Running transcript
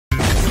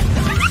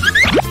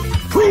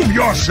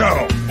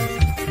yourself!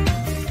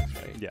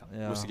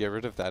 Yeah. Was to get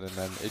rid of that, and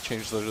then it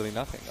changed literally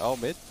nothing. Oh,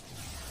 mid.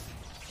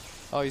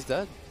 Oh, he's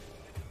dead.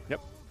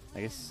 Yep.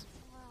 I guess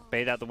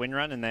bait out the win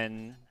run, and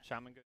then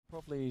Shaman goes.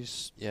 Probably.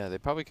 Yeah, they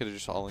probably could have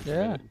just all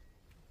incommitted.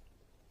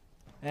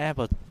 Yeah,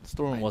 but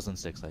Storm wasn't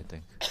 6, I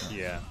think.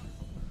 Yeah.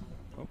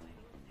 Oh.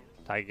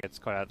 Taiga gets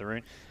caught out of the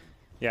rune.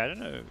 Yeah, I don't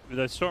know.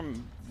 The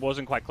Storm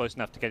wasn't quite close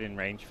enough to get in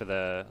range for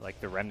the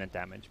the remnant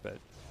damage, but.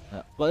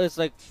 Yeah, but it's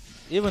like,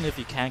 even if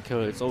you can't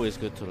kill it, it's always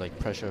good to like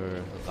pressure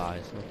the guy,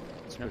 so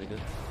it's pretty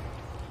good.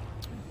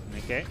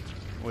 Okay,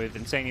 with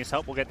Insania's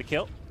help, we'll get the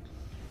kill.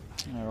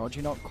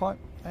 Roger not quite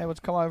able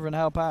to come over and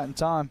help out in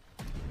time.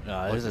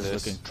 This is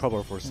looking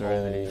trouble for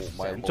Serenity. Oh,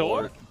 my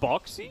Lord.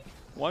 Boxi?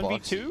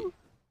 1v2?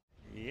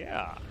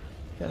 Yeah.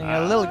 Getting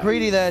a little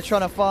greedy there,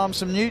 trying to farm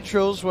some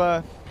neutrals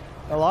where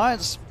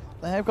Alliance,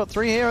 they've got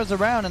 3 heroes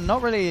around and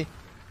not really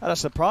at a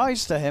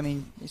surprise to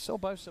him. He saw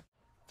both.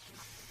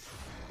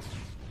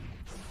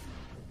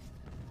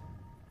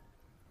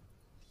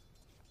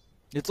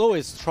 It's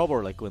always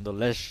trouble like when the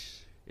Lesh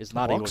is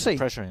not able to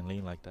pressure and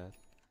lean like that.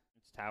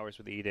 It's towers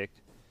with the Edict,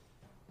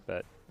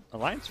 but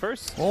Alliance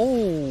first.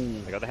 Oh!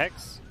 They got the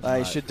Hex.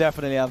 They should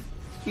definitely have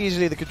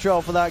easily the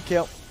control for that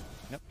kill.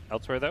 Yep.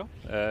 Elsewhere though,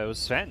 it was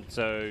Sven,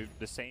 so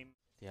the same.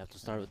 They have to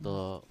start with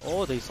the...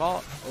 Oh, they saw...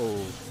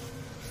 Oh.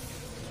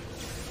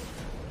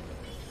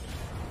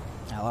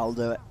 Now I'll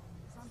do it.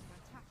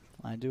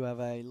 I do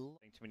have a... Too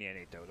many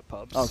NA DOTA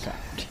pubs. Okay.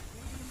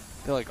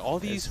 I feel like all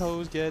these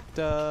hoes get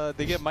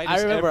they get minus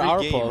I remember every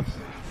our game. pub.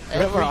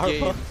 Every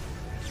game.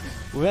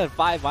 We had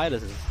 5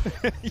 Midases.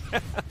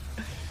 Yeah.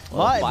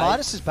 Well,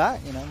 Midas is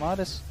back, you know,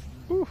 Midas.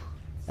 Whew.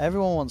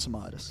 Everyone wants a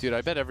Midas. Dude, I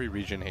bet every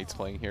region hates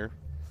playing here.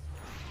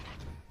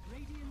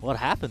 What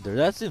happened there?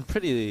 That's a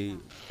pretty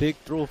big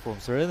throw from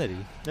Serenity.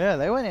 Yeah,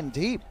 they went in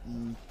deep.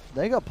 And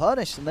they got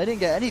punished, and they didn't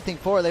get anything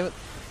for it.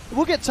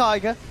 We'll get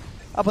Taiga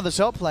up on the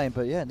top lane,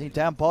 but yeah,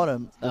 down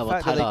bottom. Well,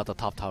 Taiga at the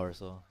top tower,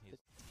 so...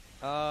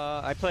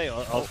 I play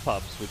alt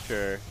pubs, which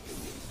are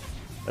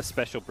a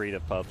special breed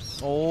of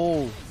pubs.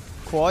 Oh,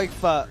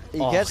 QojQva, he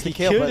gets the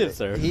kill,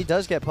 but he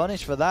does get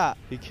punished for that.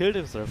 He killed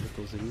himself with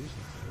those illusions.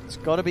 He's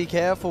got to be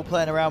careful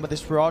playing around with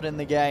this rod in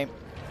the game.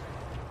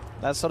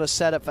 That sort of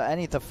setup for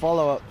any of the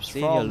follow-ups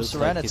from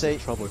Serenity. Like he's in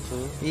trouble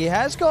too. He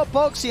has got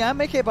Boxi and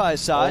Mickey by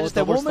his side.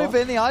 They will move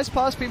in. The Ice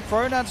Pass being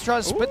thrown down to try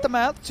to split them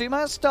out.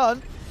 2-man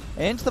stun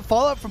into the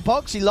follow-up from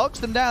Boxi. Locks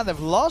them down. They've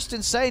lost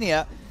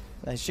InSaNiA.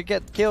 They should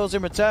get kills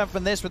in return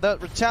from this. With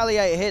that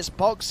retaliate hits,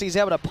 Boxi's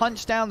able to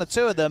punch down the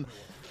 2 of them.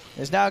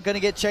 Is now going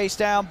to get chased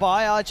down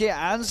by AhJit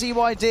and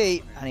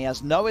ZYD, and he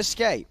has no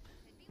escape.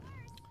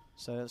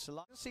 So it's a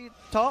see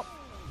top.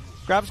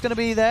 Grab's going to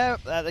be there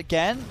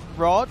again.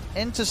 Rod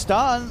into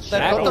stun. They've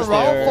got the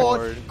roll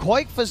forward.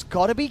 QojQva's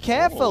got to be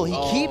careful. He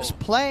keeps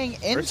playing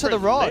into the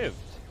rod.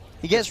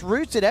 He gets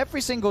rooted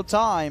every single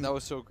time. That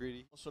was so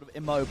greedy. Sort of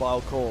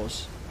immobile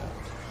course.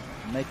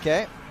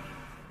 MskiA.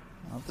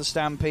 Of the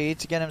Stampede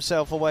to get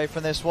himself away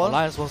from this one.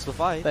 Alliance wants to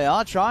fight. They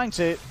are trying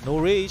to. No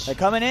reach. They're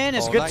coming in.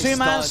 It's a good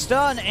 2-man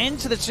stun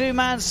into the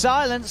 2-man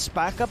silence.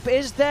 Backup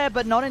is there,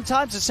 but not in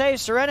time to save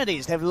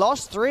Serenities. They've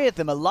lost 3 of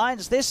them.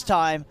 Alliance this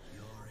time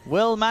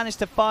will manage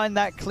to find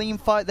that clean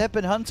fight they've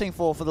been hunting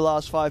for the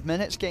last 5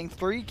 minutes. Getting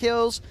 3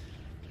 kills.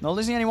 Not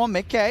losing anyone.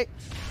 MskiA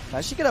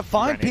actually going to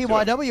find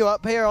PYW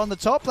up here on the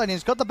top lane.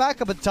 He's got the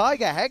backup of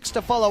Taiga. Hex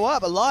to follow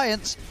up.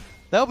 Alliance,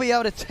 they'll be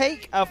able to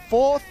take a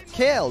 4th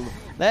kill.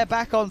 They're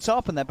back on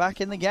top and they're back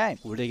in the game.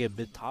 Will they get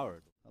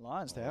mid-towered?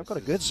 Alliance, they have got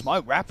a good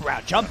smoke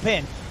wraparound. Jump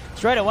in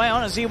straight away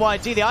on a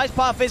ZYD. The Ice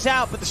Path is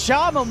out, but the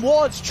Shaman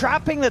Ward's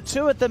trapping the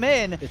 2 of them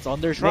in. It's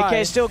under try.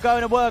 MskiA still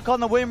going to work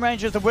on the Wind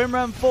Ranger. As the Wind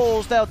Run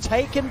falls, they'll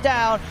take him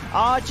down.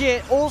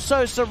 AhJit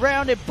also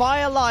surrounded by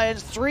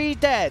Alliance. 3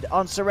 dead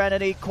on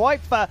Serenity.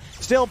 QojQva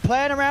still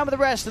playing around with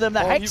the rest of them.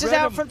 The Hex is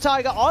out from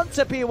Taiga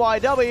onto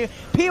PYW.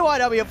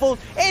 PYW falls.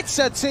 It's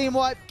a team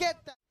wipe. Get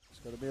that.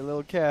 Got to be a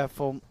little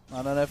careful.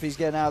 I don't know if he's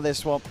getting out of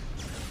this one.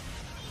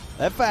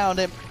 They found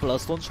him.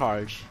 Bloodstone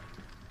charge.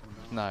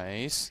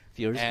 Nice.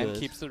 Feels and good.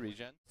 Keeps the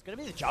regen. It's going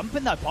to be the jump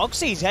in though.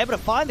 Boxy's able to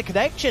find the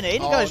connection.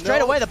 In goes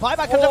straight away. The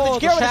buyback comes up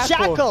with the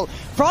shackle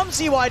from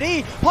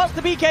ZYD. Pops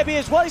the BKB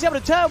as well. He's able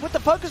to turn with the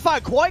focus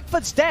fire.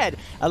 QojQva's dead.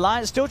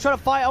 Alliance still trying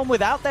to fight on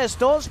without their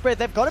Storm Spirit.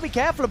 They've got to be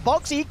careful of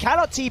Boxy. He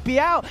cannot TP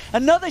out.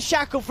 Another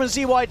shackle from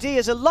ZYD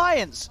as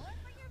Alliance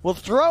will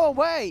throw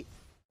away.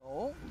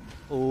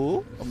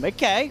 Well,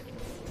 MskiA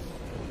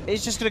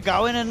is just going to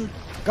go in and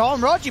go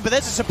on Roger, but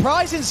there's a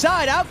surprise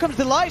inside. Out comes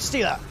the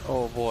Lifestealer.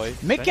 Oh boy.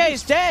 MskiA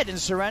is dead, and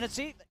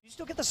Serenity, you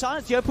still get the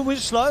silence. The open wound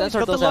slow. He's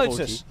got the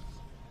Lotus.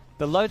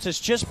 The Lotus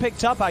just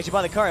picked up actually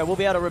by the courier. We'll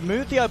be able to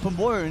remove the open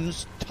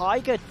wounds.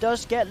 Taiga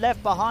does get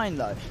left behind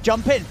though.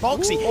 Jump in.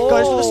 Boxi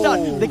goes for the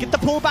stun. They get the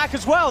pullback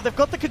as well. They've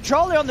got the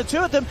controller on the 2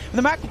 of them. And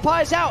the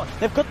Magpie's out.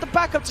 They've got the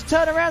backup to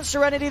turn around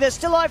Serenity. They're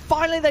still alive.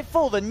 Finally they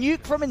fall. The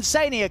nuke from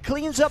InSaNiA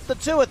cleans up the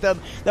 2 of them.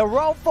 They'll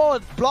roll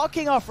forward,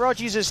 blocking off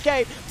Roger's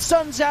escape.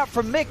 Sun's out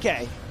from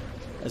MskiA.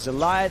 As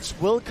Alliance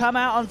will come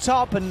out on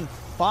top and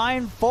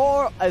find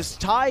 4 as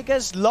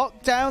Tigers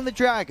lock down the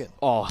dragon.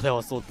 Oh, that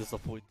was so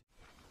disappointing.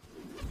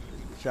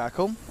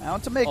 Shackle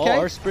out to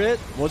MskiE. Oh, Spirit.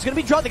 What's going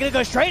to be dropped? They're going to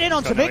go straight in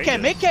onto MskiE.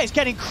 MskiE's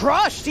getting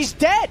crushed. He's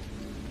dead.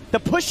 The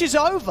push is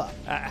over.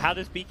 How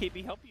does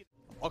BKB help you?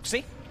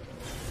 Boxi.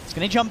 It's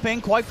going to jump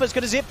in. QojQva's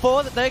going to zip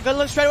forward. They're going to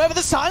look straight away with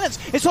the silence.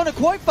 It's on a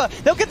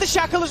QojQva. They'll get the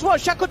Shackle as well.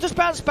 Shackle just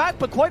bounced back,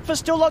 but QojQva's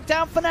still locked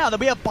down for now. There'll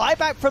be a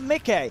buyback from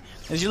MskiE.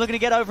 As you're looking to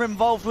get over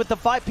involved with the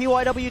fight,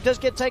 PYW does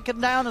get taken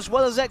down as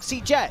well as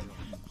XCJ.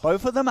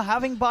 Both of them are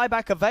having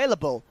buyback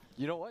available.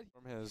 You know what?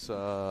 From his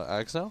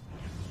Axe now?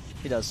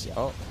 He does, yeah.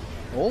 Oh.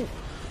 Oh.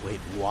 Wait,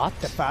 what?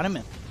 They found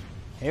him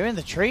here in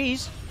the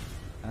trees.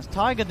 That's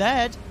Taiga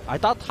dead. I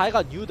thought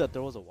Taiga knew that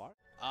there was a war.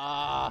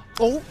 Oh.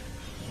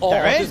 Oh,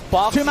 there is.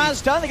 Boxi. 2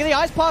 man's done. They get the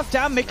ice path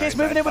down. MskiE's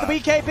moving in with the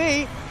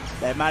BKB.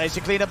 They've managed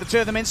to clean up the two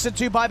of them. Instant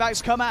 2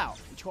 buybacks come out.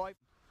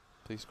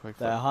 Please, quick.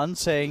 They're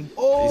hunting.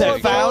 Oh, they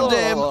found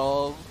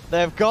him.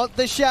 They've got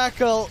the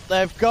Shackle.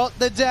 They've got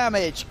the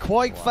damage.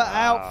 QojQva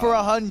out for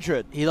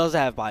 100. He doesn't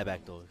have buyback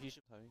though. He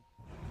should.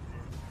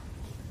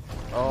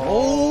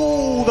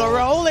 Oh, the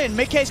roll in.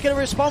 MskiE's going to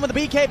respond with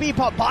the BKB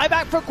pop.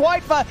 Buyback from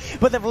QojQva,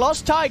 but they've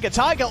lost Taiga.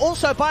 Taiga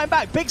also buying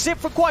back. Big zip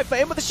from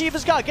QojQva. In with the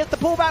Shiva's Guard. Gets the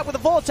pullback with the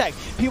Vortex.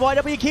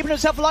 PYW keeping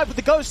himself alive with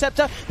the Ghost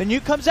Scepter. The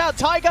nuke comes out.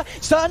 Taiga,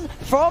 stun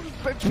from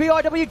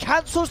PYW,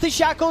 cancels the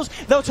Shackles.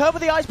 They'll turn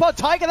with the Ice Pod.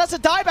 Taiga, that's a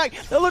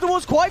dieback. They'll look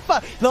towards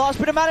QojQva. The last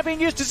bit of mana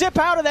being used to zip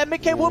out of there.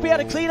 MskiE will be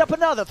able to clean up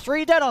another.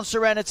 3 dead on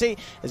Serenity.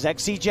 As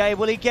XCJ,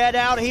 will he get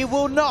out? He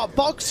will not.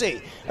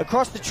 Boxi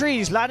across the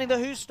trees, landing the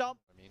Who Stomp.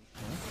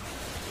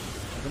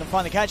 Going to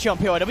find the catch on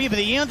PYW, but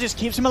the Eon just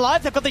keeps him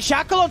alive. They've got the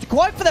Shackle onto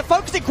QojQva. They're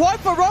focusing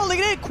QojQva, rolling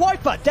in.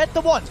 QojQva, dead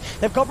the ones.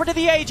 They've got rid of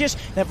the Aegis.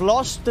 They've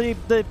lost the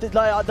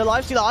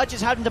Lifestealer. Archer's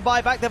having to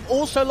buy back. They've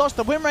also lost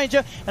the Wind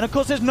Ranger. And of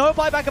course, there's no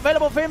buyback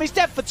available for him. He's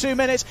dead for 2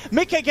 minutes.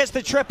 MskiE gets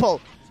the triple.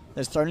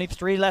 There's only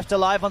 3 left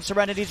alive on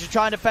Serenity to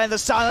try and defend the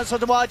silence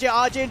onto AhJit.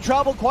 AhJit in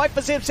trouble.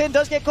 QojQva zips in,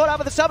 does get caught out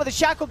with the sub of the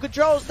Shackle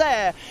controls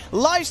there.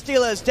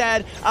 Lifestealer's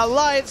dead.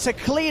 Alliance are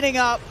cleaning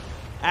up,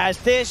 as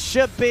this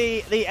should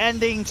be the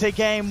ending to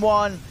game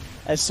 1.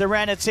 As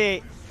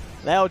Serenity,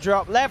 they'll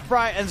drop left,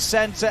 right, and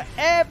center.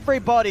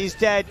 Everybody's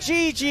dead.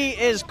 GG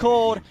is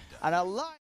called, and Alliance.